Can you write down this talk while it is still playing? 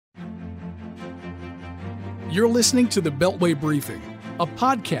You're listening to the Beltway Briefing, a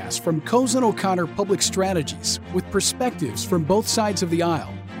podcast from Cozen O'Connor Public Strategies with perspectives from both sides of the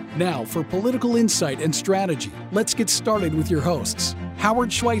aisle. Now, for political insight and strategy, let's get started with your hosts,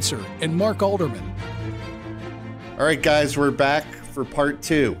 Howard Schweitzer and Mark Alderman. All right, guys, we're back for part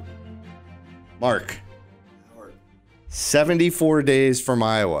two. Mark, Howard. 74 days from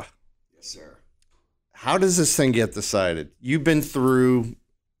Iowa. Yes, sir. How does this thing get decided? You've been through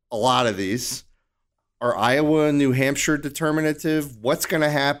a lot of these. Are Iowa and New Hampshire determinative? What's going to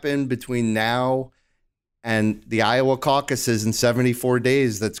happen between now and the Iowa caucuses in 74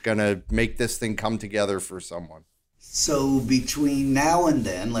 days that's going to make this thing come together for someone? So between now and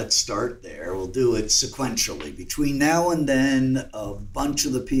then, let's start there. We'll do it sequentially. Between now and then, a bunch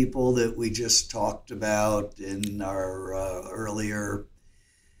of the people that we just talked about in our earlier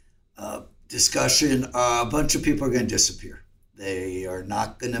discussion, a bunch of people are going to disappear. They are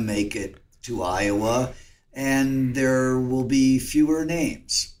not going to make it to Iowa, and there will be fewer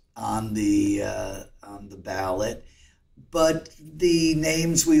names on the ballot. But the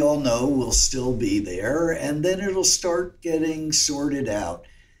names we all know will still be there, and then it'll start getting sorted out.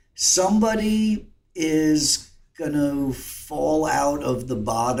 Somebody is going to fall out of the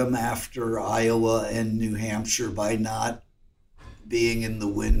bottom after Iowa and New Hampshire by not being in the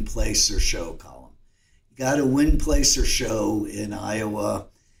win, place, or show column. You got to win, place, or show in Iowa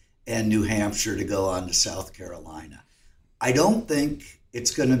and New Hampshire to go on to South Carolina. I don't think it's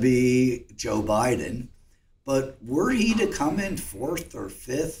going to be Joe Biden. But were he to come in fourth or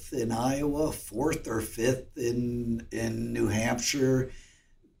fifth in Iowa, fourth or fifth in New Hampshire,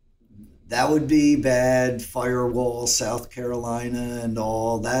 that would be bad. Firewall, South Carolina, and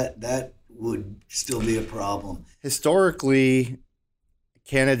all that would still be a problem. Historically,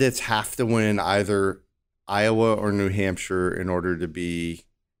 candidates have to win either Iowa or New Hampshire in order to be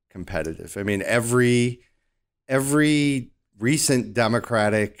competitive. I mean, every recent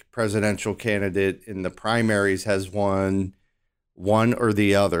Democratic presidential candidate in the primaries has won one or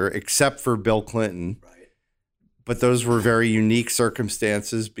the other, except for Bill Clinton. Right. But those were very unique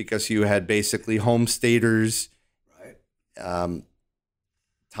circumstances because you had basically home staters. Right.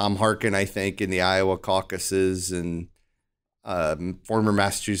 Tom Harkin, I think, in the Iowa caucuses, and former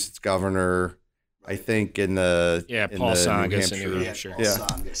Massachusetts governor, I think, in the Paul Tsongas in in New Hampshire. Paul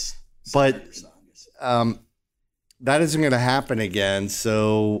Tsongas. But Senator Tsongas. that isn't going to happen again.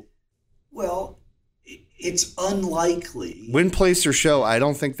 So, Well, it's unlikely. win, place, or show, I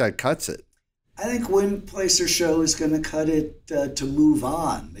don't think that cuts it. I think win, place, or show is going to cut it to move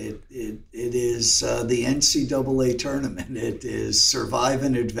on. It is the NCAA tournament. It is survive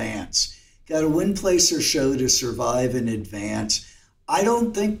and advance. Got to win, place, or show to survive and advance. I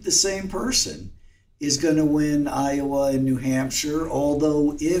don't think the same person is going to win Iowa and New Hampshire,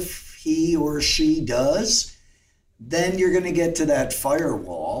 although if he or she does, then you're going to get to that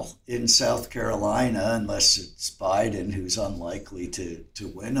firewall in South Carolina, unless it's Biden, who's unlikely to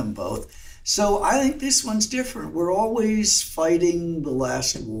win them both. So I think this one's different. We're always fighting the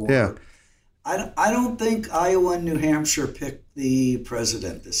last war. Yeah. I don't think Iowa and New Hampshire picked the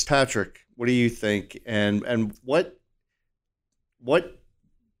president this time. Patrick, what do you think? And what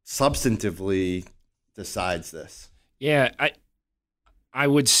substantively decides this? Yeah, I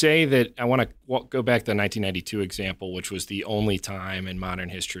would say that I want to go back to the 1992 example, which was the only time in modern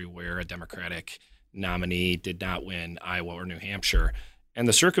history where a Democratic nominee did not win Iowa or New Hampshire. And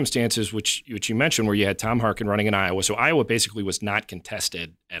the circumstances which you mentioned, where you had Tom Harkin running in Iowa, so Iowa basically was not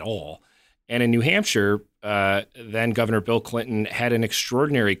contested at all. And in New Hampshire, then Governor Bill Clinton had an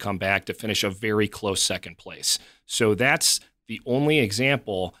extraordinary comeback to finish a very close second place. So that's the only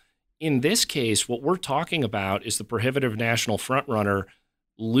example. In this case, what we're talking about is the prohibitive national frontrunner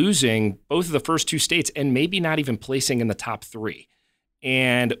losing both of the first two states and maybe not even placing in the top three.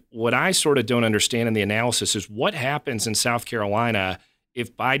 And what I sort of don't understand in the analysis is what happens in South Carolina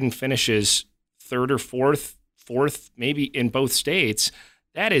if Biden finishes third or fourth, maybe in both states.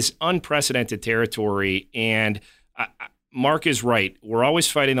 That is unprecedented territory. And Mark is right. We're always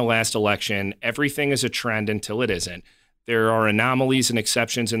fighting the last election. Everything is a trend until it isn't. There are anomalies and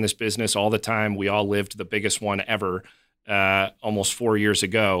exceptions in this business all the time. We all lived the biggest one ever almost 4 years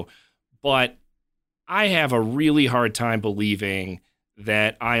ago. But I have a really hard time believing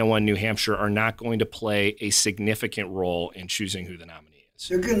that Iowa and New Hampshire are not going to play a significant role in choosing who the nominee is.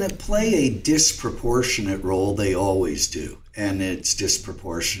 They're going to play a disproportionate role. They always do. And it's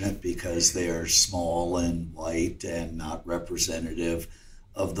disproportionate because they are small and white and not representative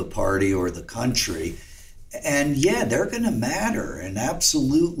of the party or the country. And yeah, they're going to matter. And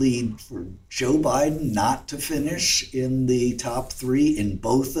absolutely, for Joe Biden not to finish in the top three in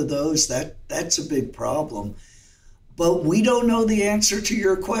both of those, that's a big problem. But we don't know the answer to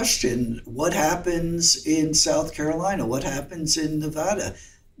your question. What happens in South Carolina? What happens in Nevada?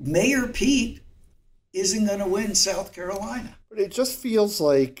 Mayor Pete isn't going to win South Carolina. But it just feels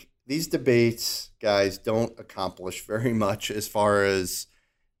like these debates, guys, don't accomplish very much as far as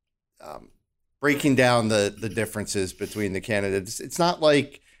breaking down the differences between the candidates. It's not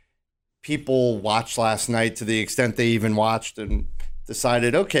like people watched last night to the extent they even watched and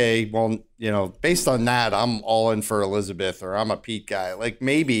decided, okay, well, based on that, I'm all in for Elizabeth or I'm a Pete guy. Like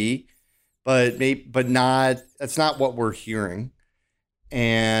maybe, but not. That's not what we're hearing.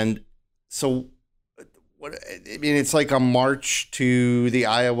 And so, it's like a march to the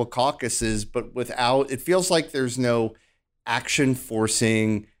Iowa caucuses, but it feels like there's no action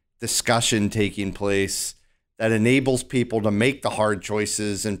forcing discussion taking place that enables people to make the hard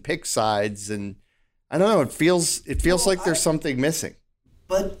choices and pick sides. And I don't know, it feels like there's something missing.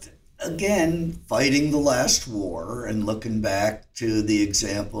 But again, fighting the last war and looking back to the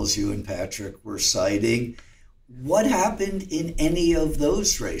examples you and Patrick were citing, what happened in any of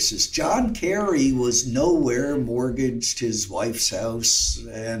those races? John Kerry was nowhere, mortgaged his wife's house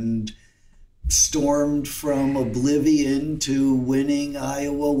and stormed from oblivion to winning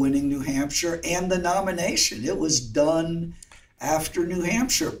Iowa, winning New Hampshire, and the nomination. It was done after New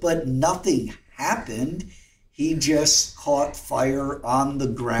Hampshire, but nothing happened. He just caught fire on the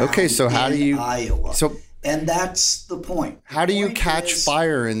ground. Okay, so how do you Iowa? And that's the point. How do you catch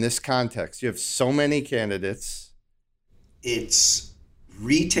fire in this context? You have so many candidates. It's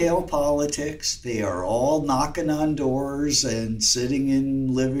retail politics. They are all knocking on doors and sitting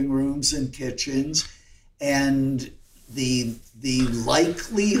in living rooms and kitchens. And the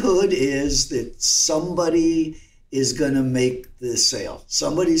likelihood is that somebody is going to make the sale.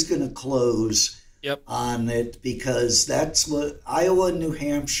 Somebody's going to close on it, because that's what Iowa and New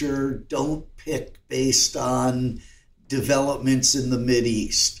Hampshire don't pick based on developments in the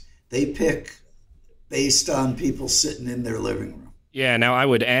Mideast. They pick based on people sitting in their living room. Yeah, now I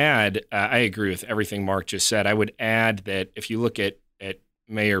would add, I agree with everything Mark just said. I would add that if you look at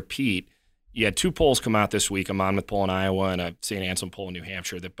Mayor Pete, you had two polls come out this week, a Monmouth poll in Iowa and a St. Anselm poll in New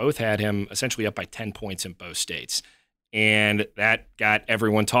Hampshire, that both had him essentially up by 10 points in both states. And that got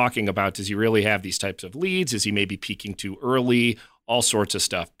everyone talking about, does he really have these types of leads? Is he maybe peaking too early? All sorts of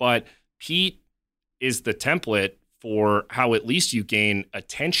stuff. But Pete is the template for how at least you gain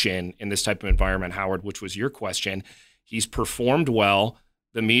attention in this type of environment, Howard, which was your question. He's performed well.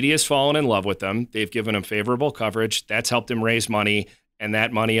 The media's fallen in love with him. They've given him favorable coverage. That's helped him raise money, and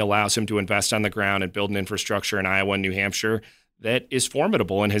that money allows him to invest on the ground and build an infrastructure in Iowa and New Hampshire that is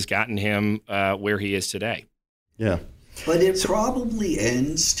formidable and has gotten him where he is today. Yeah. But it probably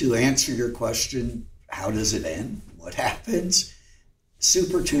ends, to answer your question, how does it end? What happens?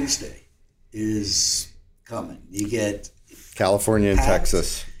 Super Tuesday is coming. You get California and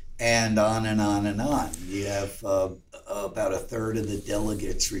Texas. And on and on and on. You have about a third of the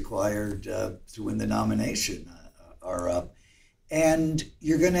delegates required to win the nomination are up. And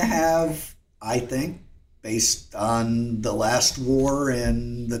you're going to have, I think, based on the last war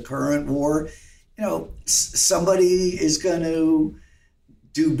and the current war, somebody is going to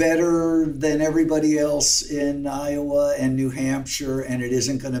do better than everybody else in Iowa and New Hampshire, and it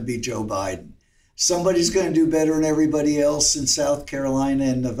isn't going to be Joe Biden. Somebody's going to do better than everybody else in South Carolina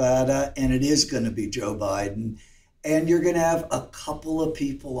and Nevada, and it is going to be Joe Biden. And you're going to have a couple of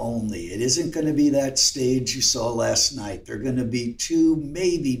people only. It isn't going to be that stage you saw last night. There are going to be two,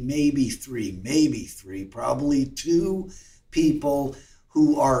 maybe three, probably two people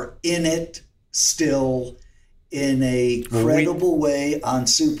who are in it still in a credible way on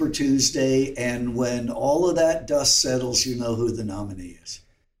Super Tuesday. And when all of that dust settles, you know who the nominee is.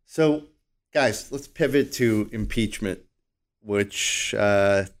 So, guys, let's pivot to impeachment, which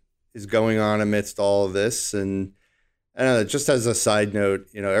is going on amidst all of this. And I don't know, just as a side note,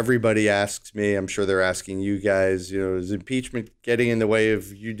 everybody asks me, I'm sure they're asking you guys, is impeachment getting in the way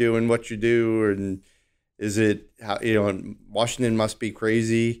of you doing what you do? And is it, Washington must be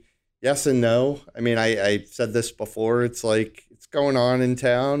crazy? Yes and no. I mean, I said this before. It's like it's going on in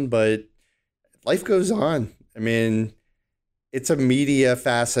town, but life goes on. I mean, it's a media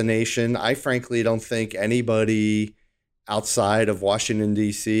fascination. I frankly don't think anybody outside of Washington,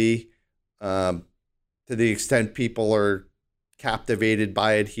 D.C., to the extent people are captivated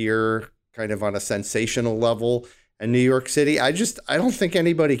by it here, kind of on a sensational level, and New York City, I don't think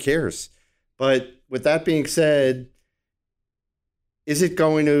anybody cares. But with that being said, is it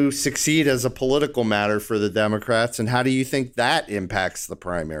going to succeed as a political matter for the Democrats? And how do you think that impacts the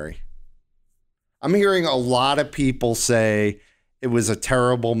primary? I'm hearing a lot of people say it was a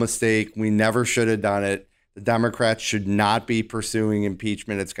terrible mistake. We never should have done it. The Democrats should not be pursuing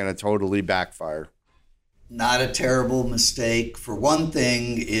impeachment. It's going to totally backfire. Not a terrible mistake. For one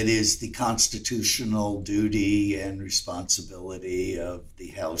thing, it is the constitutional duty and responsibility of the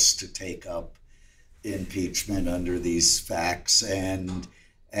House to take up impeachment under these facts. And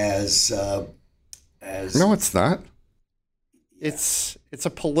as no, it's not. Yeah. It's a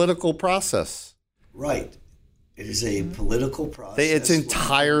political process. Right. It is a political process. It's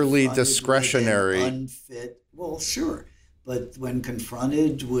entirely discretionary. Unfit. Well, sure. But when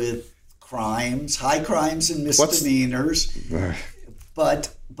confronted with crimes, high crimes and misdemeanors,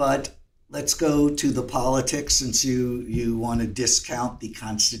 but let's go to the politics, since you want to discount the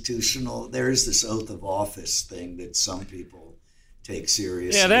constitutional. There's this oath of office thing that some people take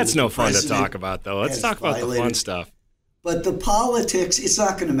seriously. Yeah, that's no fun to talk about, though. Let's talk about the fun stuff. But the politics, it's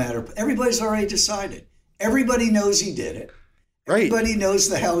not going to matter. Everybody's already decided. Everybody knows he did it. Right. Everybody knows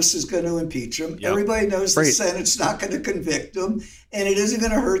the House is going to impeach him. Yep. Everybody knows the Senate's not going to convict him. And it isn't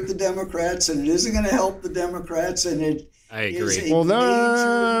going to hurt the Democrats, and it isn't going to help the Democrats. And it I agree. Well,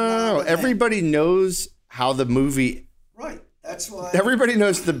 no. Everybody knows how the movie. Right. That's why. Everybody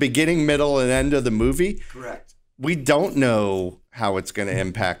knows the beginning, middle, and end of the movie. Correct. We don't know how it's going to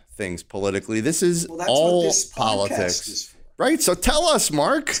impact things politically. This is that's all what this politics. Is for. Right. So tell us,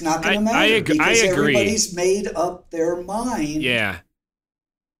 Mark. It's not going to matter I agree. everybody's made up their mind. Yeah.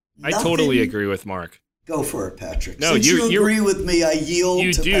 I totally agree with Mark. Go for it, Patrick. No, Since you agree with me, I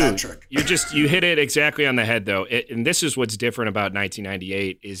yield to Patrick. You hit it exactly on the head, though. And this is what's different about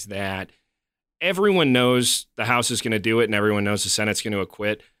 1998 is that everyone knows the House is going to do it and everyone knows the Senate's going to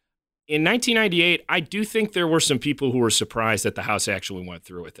acquit. In 1998, I do think there were some people who were surprised that the House actually went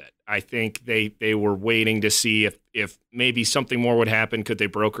through with it. I think they were waiting to see if maybe something more would happen. Could they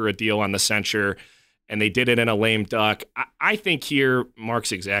broker a deal on the censure? And they did it in a lame duck. I think here,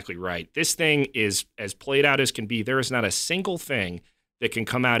 Mark's exactly right. This thing is as played out as can be. There is not a single thing that can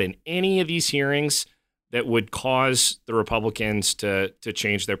come out in any of these hearings that would cause the Republicans to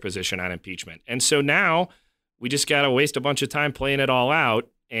change their position on impeachment. And so now we just got to waste a bunch of time playing it all out.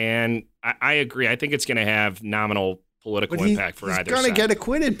 And I agree. I think it's going to have nominal political impact for either side. He's going to get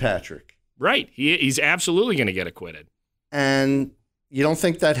acquitted, Patrick. Right. He's absolutely going to get acquitted. And you don't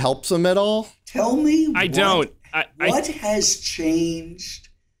think that helps him at all? Tell me what has changed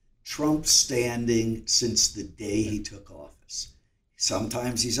Trump's standing since the day he took office?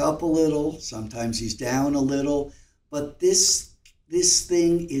 Sometimes he's up a little, sometimes he's down a little, but this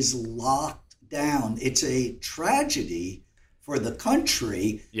thing is locked down. It's a tragedy for the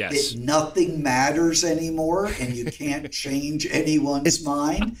country that nothing matters anymore and you can't change anyone's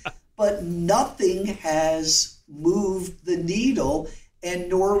mind, but nothing has moved the needle, and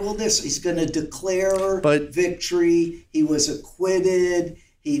nor will this. He's going to declare victory. He was acquitted.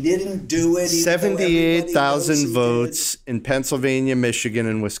 He didn't do it. 78,000 votes in Pennsylvania, Michigan,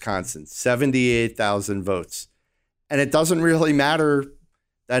 and Wisconsin. 78,000 votes. And it doesn't really matter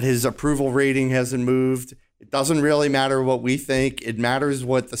that his approval rating hasn't moved. It doesn't really matter what we think. It matters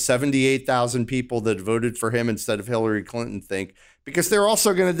what the 78,000 people that voted for him instead of Hillary Clinton think, because they're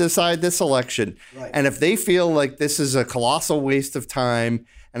also going to decide this election. Right. And if they feel like this is a colossal waste of time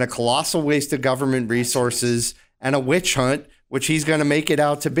and a colossal waste of government resources and a witch hunt, which he's going to make it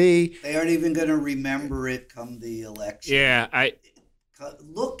out to be, they aren't even going to remember it come the election. Yeah,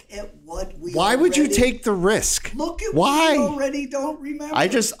 look at what we. Why would you take the risk? Look at why we already don't remember.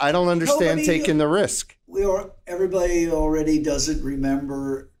 I don't understand taking the risk. Everybody already doesn't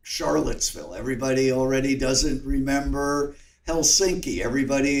remember Charlottesville. Everybody already doesn't remember Helsinki.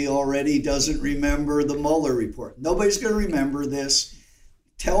 Everybody already doesn't remember the Mueller report. Nobody's going to remember this.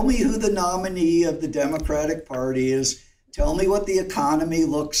 Tell me who the nominee of the Democratic Party is. Tell me what the economy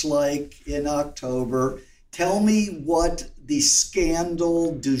looks like in October. Tell me what the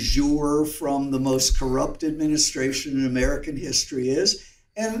scandal du jour from the most corrupt administration in American history is,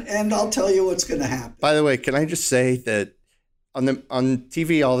 and I'll tell you what's going to happen. By the way, can I just say that on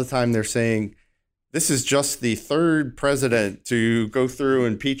TV all the time they're saying this is just the third president to go through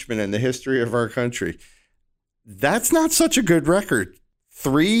impeachment in the history of our country. That's not such a good record.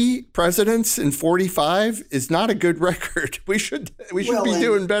 3 presidents in 45 is not a good record. We should be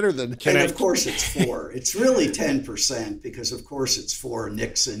doing better than that. And of course it's 4. It's really 10% because of course it's 4.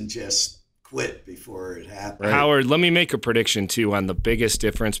 Nixon just quit before it happened. Right. Howard, let me make a prediction too on the biggest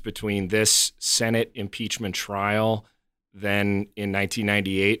difference between this Senate impeachment trial than in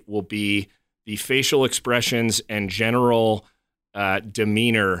 1998 will be the facial expressions and general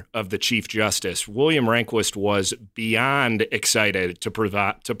demeanor of the Chief Justice. William Rehnquist was beyond excited to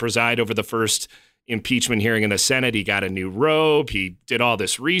preside over the first impeachment hearing in the Senate. He got a new robe. He did all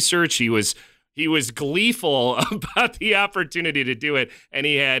this research. He was gleeful about the opportunity to do it, and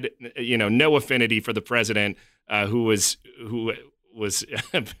he had no affinity for the president who was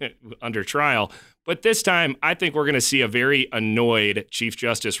under trial. But this time, I think we're going to see a very annoyed Chief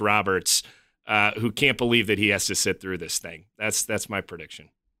Justice Roberts who can't believe that he has to sit through this thing. That's my prediction.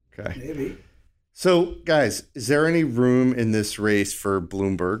 Okay. Maybe. So, guys, is there any room in this race for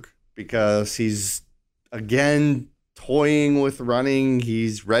Bloomberg? Because he's, again, toying with running.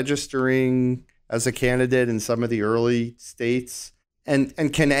 He's registering as a candidate in some of the early states. And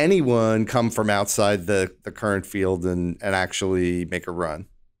can anyone come from outside the current field and actually make a run?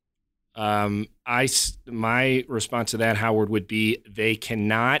 My response to that, Howard, would be they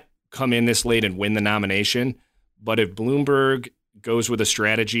cannot come in this late and win the nomination. But if Bloomberg goes with a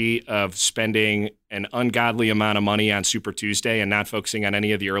strategy of spending an ungodly amount of money on Super Tuesday and not focusing on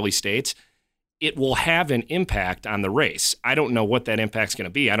any of the early states, it will have an impact on the race. I don't know what that impact's going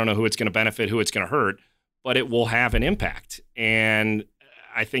to be. I don't know who it's going to benefit, who it's going to hurt, but it will have an impact. And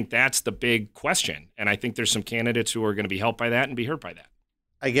I think that's the big question. And I think there's some candidates who are going to be helped by that and be hurt by that.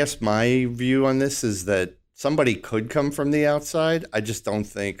 I guess my view on this is that somebody could come from the outside. I just don't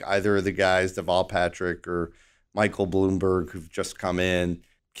think either of the guys, Deval Patrick or Michael Bloomberg, who've just come in,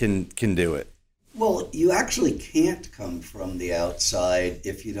 can do it. Well, you actually can't come from the outside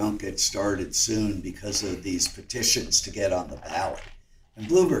if you don't get started soon because of these petitions to get on the ballot. And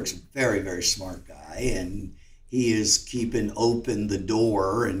Bloomberg's a very, very smart guy, and he is keeping open the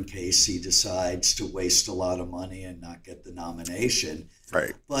door in case he decides to waste a lot of money and not get the nomination.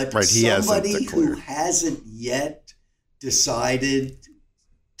 Right. But right. somebody who hasn't yet decided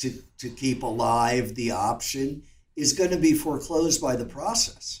to keep alive the option is going to be foreclosed by the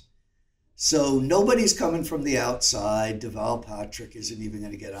process. So nobody's coming from the outside. Deval Patrick isn't even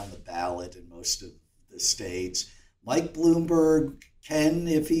going to get on the ballot in most of the states. Mike Bloomberg can,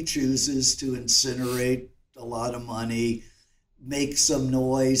 if he chooses, to incinerate a lot of money, make some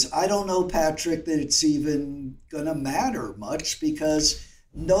noise. I don't know, Patrick, that it's even going to matter much because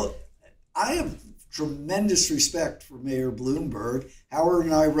I have tremendous respect for Mayor Bloomberg. Howard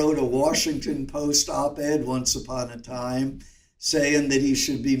and I wrote a Washington Post op-ed once upon a time saying that he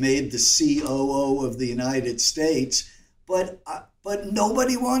should be made the COO of the United States, but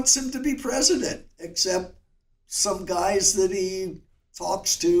nobody wants him to be president except some guys that he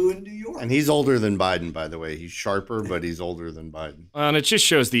talks to in New York. And he's older than Biden, by the way. He's sharper, but he's older than Biden. And it just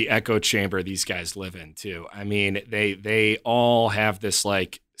shows the echo chamber these guys live in, too. I mean, they all have this,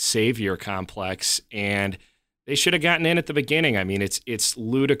 like, savior complex, and they should have gotten in at the beginning. I mean, it's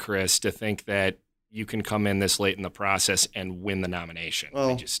ludicrous to think that you can come in this late in the process and win the nomination.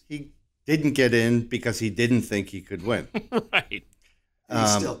 Well, he didn't get in because he didn't think he could win. Right. He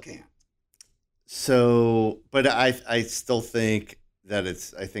still can't. So, but I still think that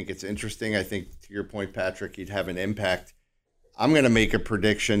I think it's interesting. I think, to your point, Patrick, he'd have an impact. I'm going to make a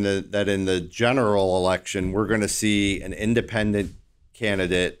prediction that in the general election, we're going to see an independent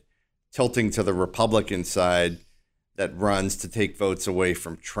candidate tilting to the Republican side that runs to take votes away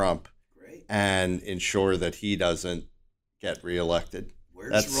from Trump. Great. And ensure that he doesn't get reelected.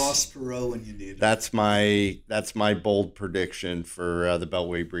 Where's Ross Perot when you need him? That's my bold prediction for the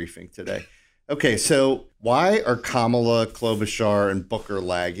Beltway briefing today. Okay, so why are Kamala, Klobuchar, and Booker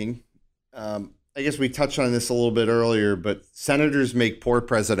lagging? I guess we touched on this a little bit earlier, but senators make poor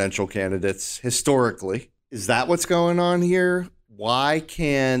presidential candidates historically. Is that what's going on here? Why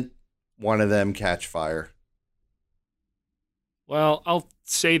can't one of them catch fire? Well, I'll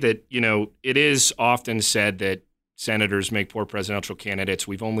say that, it is often said that senators make poor presidential candidates.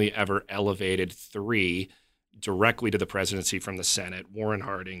 We've only ever elevated 3 directly to the presidency from the Senate: Warren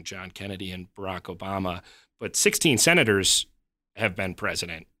Harding, John Kennedy, and Barack Obama. But 16 senators have been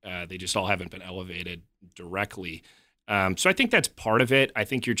president. They just all haven't been elevated directly. So I think that's part of it. I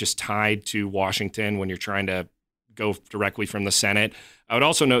think you're just tied to Washington when you're trying to go directly from the Senate. I would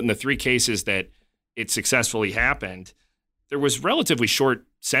also note in the 3 cases that it successfully happened, there was relatively short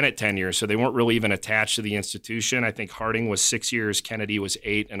Senate tenure, so they weren't really even attached to the institution. I think Harding was 6 years, Kennedy was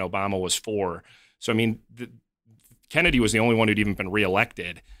 8, and Obama was 4. So, I mean, Kennedy was the only one who'd even been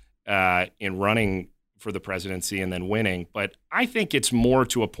reelected in running for the presidency and then winning. But I think it's more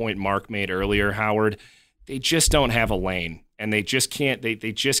to a point Mark made earlier, Howard. They just don't have a lane, and they just can't. They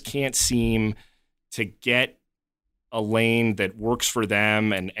just can't seem to get a lane that works for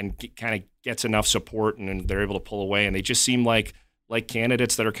them and kind of gets enough support, and they're able to pull away. And they just seem like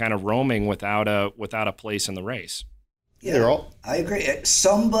candidates that are kind of roaming without a place in the race. Yeah, I agree.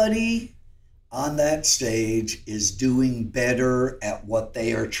 Somebody on that stage is doing better at what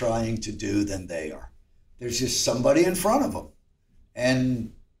they are trying to do than they are. There's just somebody in front of them.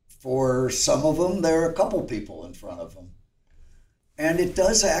 And for some of them, there are a couple people in front of them. And it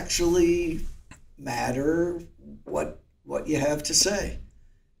does actually matter what you have to say.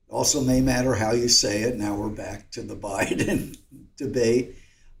 Also may matter how you say it. Now we're back to the Biden debate.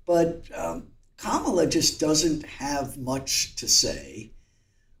 But Kamala just doesn't have much to say.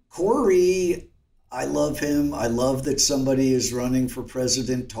 Corey, I love him. I love that somebody is running for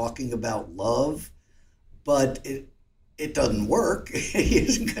president talking about love, but it doesn't work. He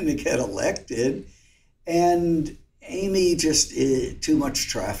isn't going to get elected. And Amy just too much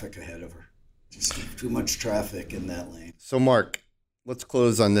traffic ahead of her. Just too much traffic in that lane. So, Mark, let's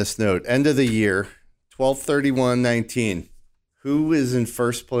close on this note. End of the year, 12/31/19. Who is in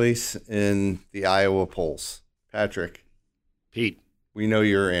first place in the Iowa polls? Patrick. Pete. We know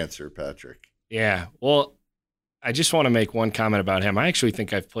your answer, Patrick. Yeah. Well, I just want to make one comment about him. I actually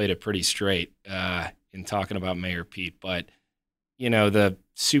think I've played it pretty straight in talking about Mayor Pete. But, the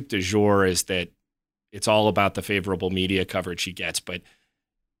soup du jour is that it's all about the favorable media coverage he gets. But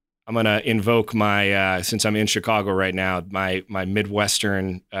I'm going to invoke my, since I'm in Chicago right now, my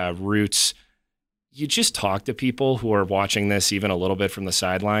Midwestern roots. You just talk to people who are watching this even a little bit from the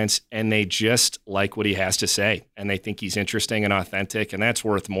sidelines, and they just like what he has to say, and they think he's interesting and authentic, and that's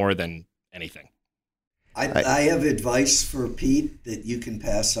worth more than anything. I have advice for Pete that you can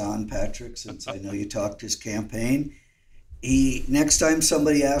pass on, Patrick, since I know you talked his campaign. Next time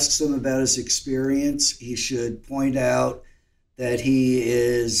somebody asks him about his experience, he should point out that he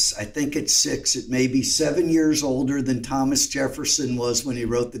is, I think it's 6, it may be 7 years older than Thomas Jefferson was when he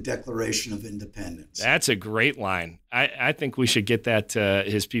wrote the Declaration of Independence. That's a great line. I think we should get that to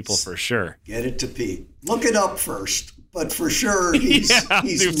his people for sure. Get it to Pete. Look it up first, but for sure he's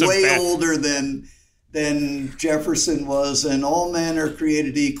way older than Jefferson was, and all men are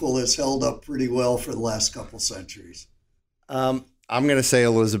created equal has held up pretty well for the last couple centuries. I'm going to say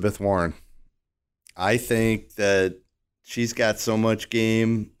Elizabeth Warren. I think that she's got so much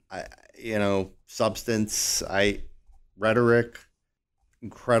game, substance, rhetoric,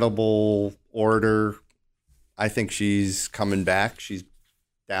 incredible orator. I think she's coming back. She's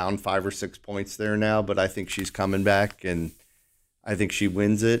down 5 or 6 points there now, but I think she's coming back, and I think she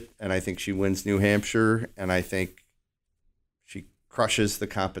wins it, and I think she wins New Hampshire, and I think she crushes the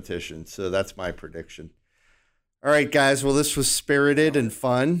competition. So that's my prediction. All right, guys. Well, this was spirited and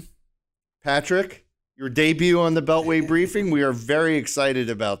fun. Patrick, your debut on the Beltway Briefing. We are very excited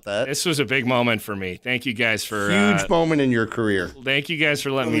about that. This was a big moment for me. Thank you guys for huge moment in your career. Thank you guys for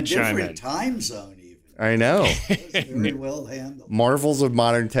letting me chime in. Different time zone, even. I know. It was very well handled. Marvels of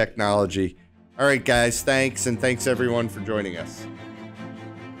modern technology. All right, guys. Thanks, and thanks everyone for joining us.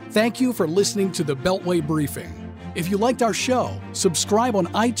 Thank you for listening to the Beltway Briefing. If you liked our show, subscribe on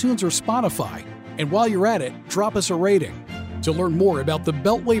iTunes or Spotify, and while you're at it, drop us a rating. To learn more about the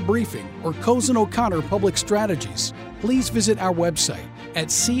Beltway Briefing or Cozen O'Connor Public Strategies, please visit our website at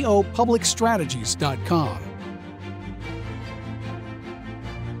copublicstrategies.com.